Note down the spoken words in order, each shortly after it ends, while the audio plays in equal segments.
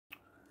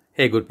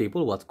Hey good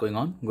people, what's going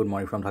on? Good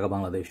morning from Dhaka,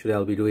 Bangladesh. Today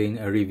I'll be doing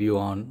a review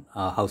on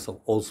House of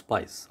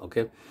Allspice,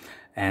 okay?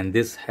 And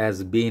this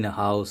has been a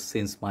house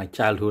since my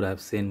childhood.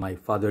 I've seen my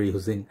father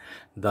using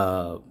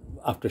the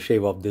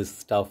aftershave of this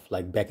stuff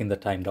like back in the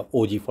time, the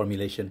OG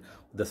formulation,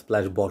 the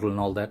splash bottle and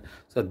all that.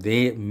 So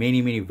they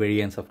many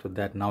variants after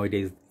that.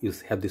 Nowadays you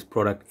have this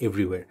product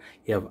everywhere.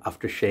 You have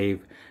aftershave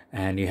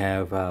and you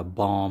have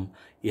balm,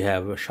 you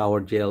have a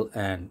shower gel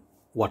and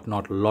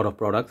whatnot, a lot of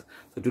products.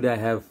 So today I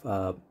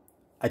have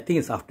I think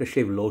it's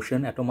aftershave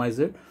lotion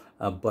atomizer,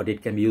 but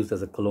it can be used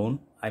as a cologne.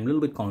 I'm a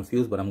little bit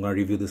confused, but I'm going to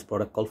review this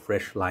product called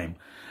Fresh Lime.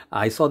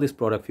 I saw this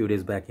product a few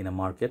days back in a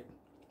market,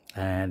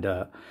 and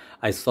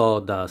I saw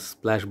the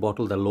splash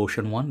bottle, the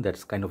lotion one.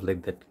 That's kind of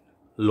like that.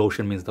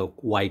 Lotion means the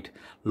white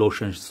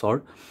lotion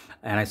sort.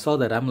 And I saw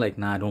that. I'm like,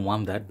 nah, I don't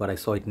want that. But I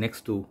saw it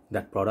next to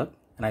that product,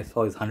 and I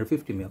saw it's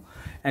 150 ml,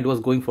 and it was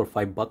going for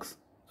 $5,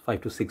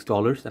 $5 to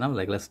 $6, and I'm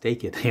like, let's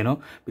take it,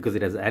 because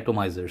it has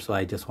atomizer. So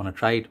I just want to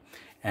try it,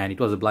 and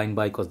it was a blind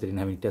buy because they didn't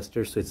have any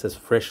testers. So it says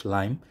Fresh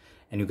Lime,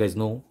 and you guys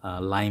know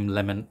lime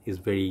lemon is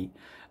very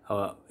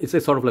it's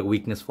a sort of like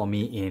weakness for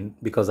me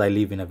because I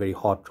live in a very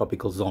hot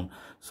tropical zone.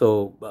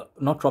 So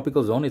not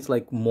tropical zone, it's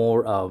like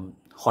more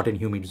hot and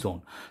humid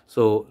zone.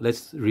 So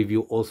let's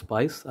review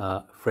Allspice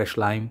Fresh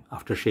Lime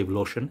aftershave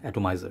lotion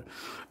atomizer.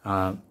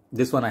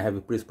 This one I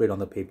have pre-sprayed on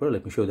the paper.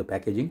 Let me show you the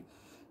packaging.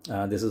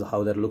 This is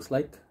how that looks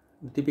like.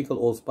 The typical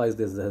Allspice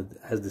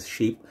has this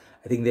shape.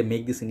 I think they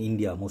make this in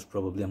India most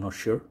probably, I'm not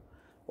sure.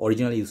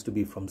 Originally used to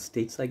be from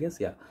States, I guess.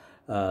 Yeah.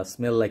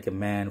 Smell like a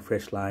man,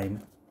 fresh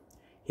lime.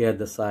 Here at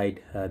the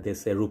side they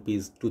say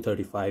rupees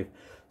 235.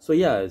 So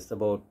yeah, it's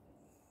about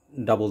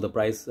double the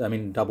price, I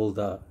mean double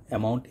the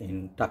amount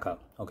in Taka.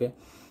 Okay,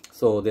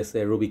 so they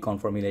say Rubicon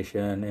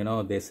formulation,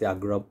 they say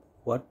Agra,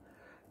 what,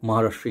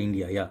 Maharashtra,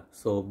 India. Yeah,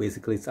 so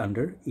basically it's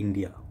under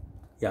India.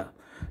 Yeah,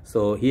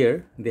 so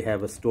here they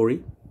have a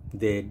story.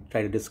 They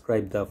try to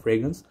describe the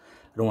fragrance.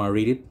 I don't want to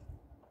read it,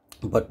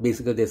 but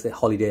basically they say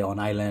holiday on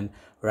island,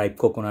 ripe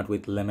coconut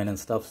with lemon and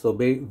stuff. So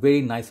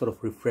very nice, sort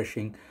of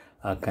refreshing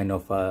kind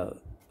of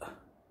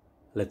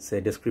let's say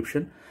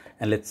description.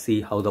 And let's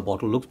see how the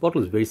bottle looks.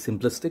 Bottle is very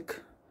simplistic,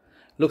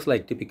 looks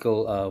like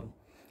typical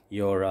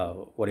your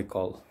what do you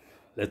call,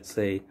 let's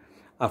say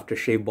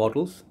aftershave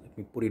bottles. Let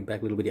me put it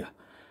back a little bit. Yeah,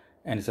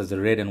 and it says the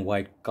red and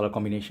white color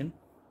combination.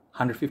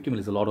 150 ml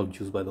is a lot of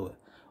juice, by the way.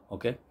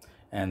 Okay,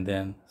 and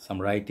then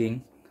some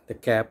writing, the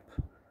cap.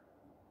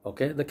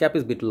 Okay, the cap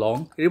is a bit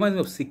long. It reminds me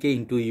of CK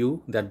Into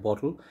You, that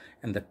bottle,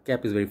 and the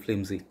cap is very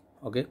flimsy.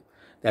 Okay,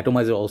 the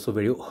atomizer also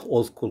very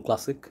old school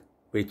classic,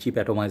 very cheap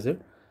atomizer,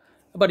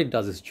 but it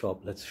does its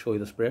job. Let's show you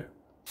the sprayer.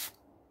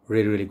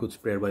 Really good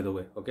sprayer, by the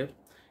way. Okay,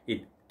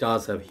 it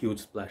does have huge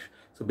splash.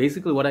 So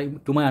basically what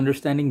to my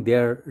understanding,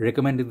 they're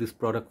recommending this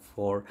product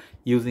for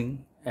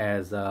using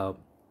as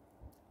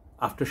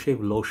aftershave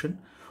lotion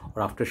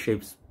or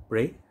aftershave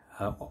spray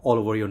all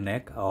over your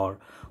neck or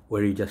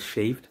where you just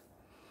shaved,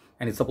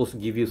 and it's supposed to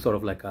give you sort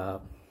of like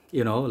a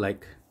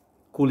like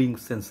cooling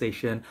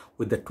sensation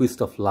with the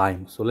twist of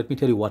lime. So let me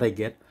tell you what I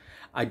get.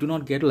 I do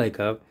not get like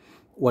a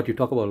what you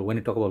talk about when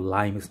you talk about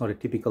lime. It's not a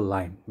typical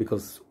lime,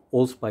 because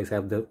Allspice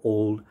have the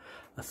old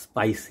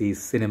spicy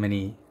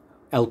cinnamony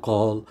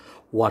alcohol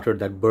water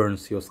that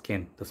burns your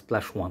skin, the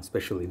splash one,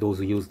 especially those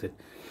who used it.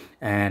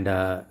 And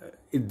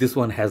this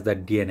one has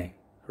that DNA,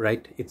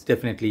 right? It's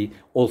definitely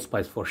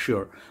Allspice for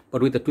sure,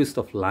 but with a twist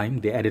of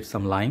lime. They added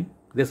some lime.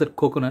 There's a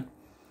coconut,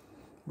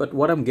 but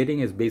what I'm getting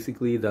is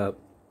basically the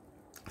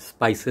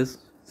spices.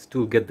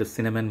 Still get the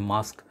cinnamon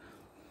musk,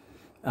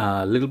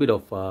 a little bit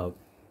of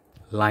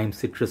lime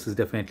citrus is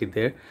definitely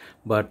there.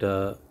 But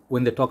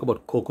when they talk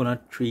about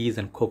coconut trees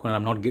and coconut,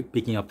 I'm not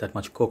picking up that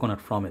much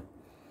coconut from it.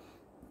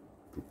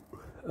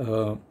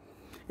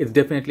 It's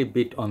definitely a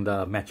bit on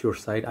the mature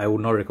side. I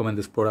would not recommend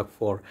this product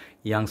for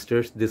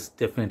youngsters. This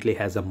definitely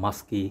has a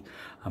musky,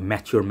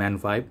 mature man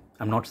vibe.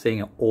 I'm not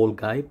saying an old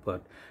guy,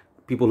 but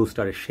people who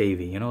started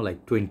shaving,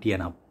 like 20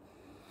 and up.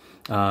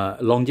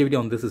 Longevity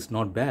on this is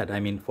not bad. I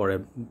mean,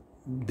 for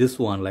this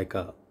one, like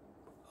a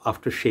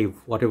aftershave,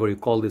 whatever you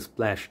call this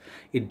splash,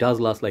 it does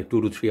last like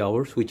 2 to 3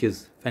 hours, which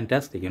is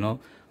fantastic,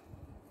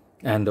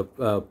 and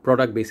the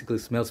product basically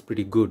smells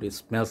pretty good. It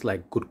smells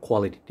like good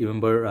quality. Do you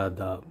remember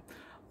the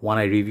one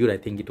I reviewed? I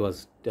think it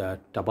was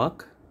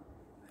Tabak.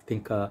 I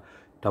think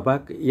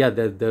Tabak. Yeah,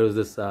 there was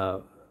this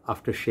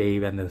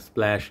aftershave and the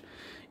splash.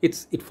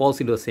 It falls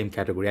into the same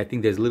category. I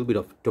think there's a little bit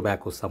of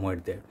tobacco somewhere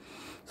there.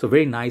 So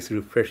very nice,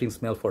 refreshing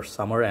smell for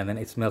summer, and then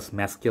it smells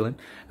masculine.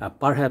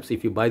 Perhaps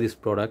if you buy this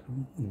product,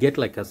 get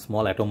like a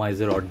small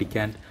atomizer or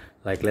decant,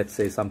 like let's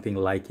say something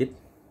like it,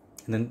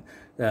 and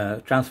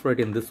then transfer it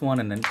in this one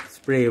and then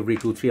spray every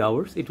 2-3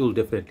 hours. It will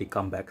definitely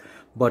come back,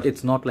 but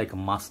it's not like a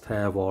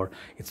must-have or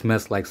it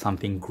smells like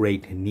something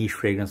great niche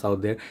fragrance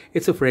out there.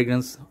 It's a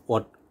fragrance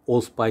what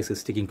Allspice is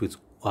sticking to its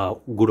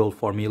good old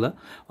formula.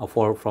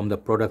 From the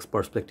product's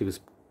perspective is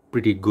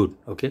pretty good.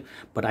 Okay,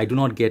 but I do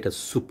not get a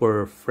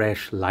super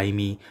fresh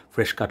limey,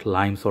 fresh cut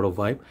lime sort of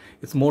vibe.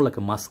 It's more like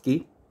a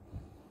musky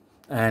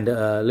and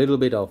a little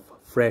bit of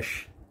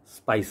fresh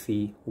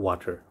spicy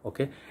water.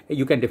 Okay,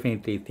 you can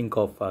definitely think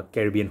of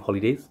Caribbean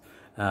holidays,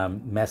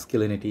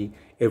 masculinity,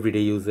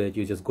 everyday usage.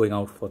 You're just going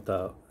out for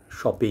the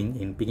shopping,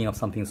 in picking up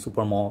something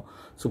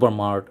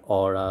supermart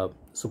or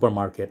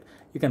supermarket.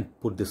 You can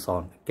put this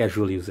on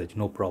casual usage,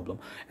 no problem,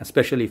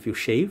 especially if you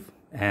shave.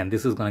 And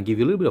this is going to give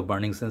you a little bit of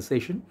burning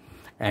sensation,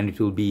 and it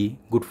will be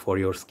good for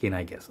your skin,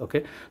 I guess.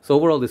 Okay, so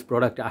overall this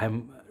product,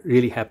 I'm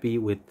really happy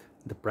with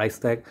the price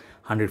tag.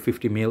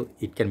 150 ml,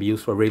 it can be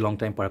used for a very long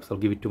time. Perhaps I'll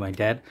give it to my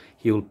dad,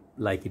 he will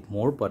like it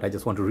more, but I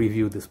just want to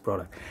review this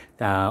product.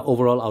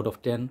 Overall, out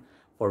of 10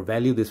 for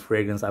value, this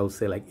fragrance, I would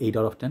say like 8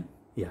 out of 10.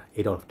 Yeah,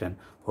 8 out of 10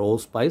 for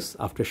Old Spice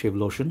aftershave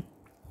lotion,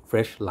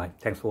 fresh lime.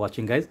 Thanks for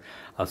watching, guys.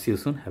 I'll see you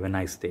soon. Have a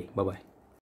nice day. Bye bye.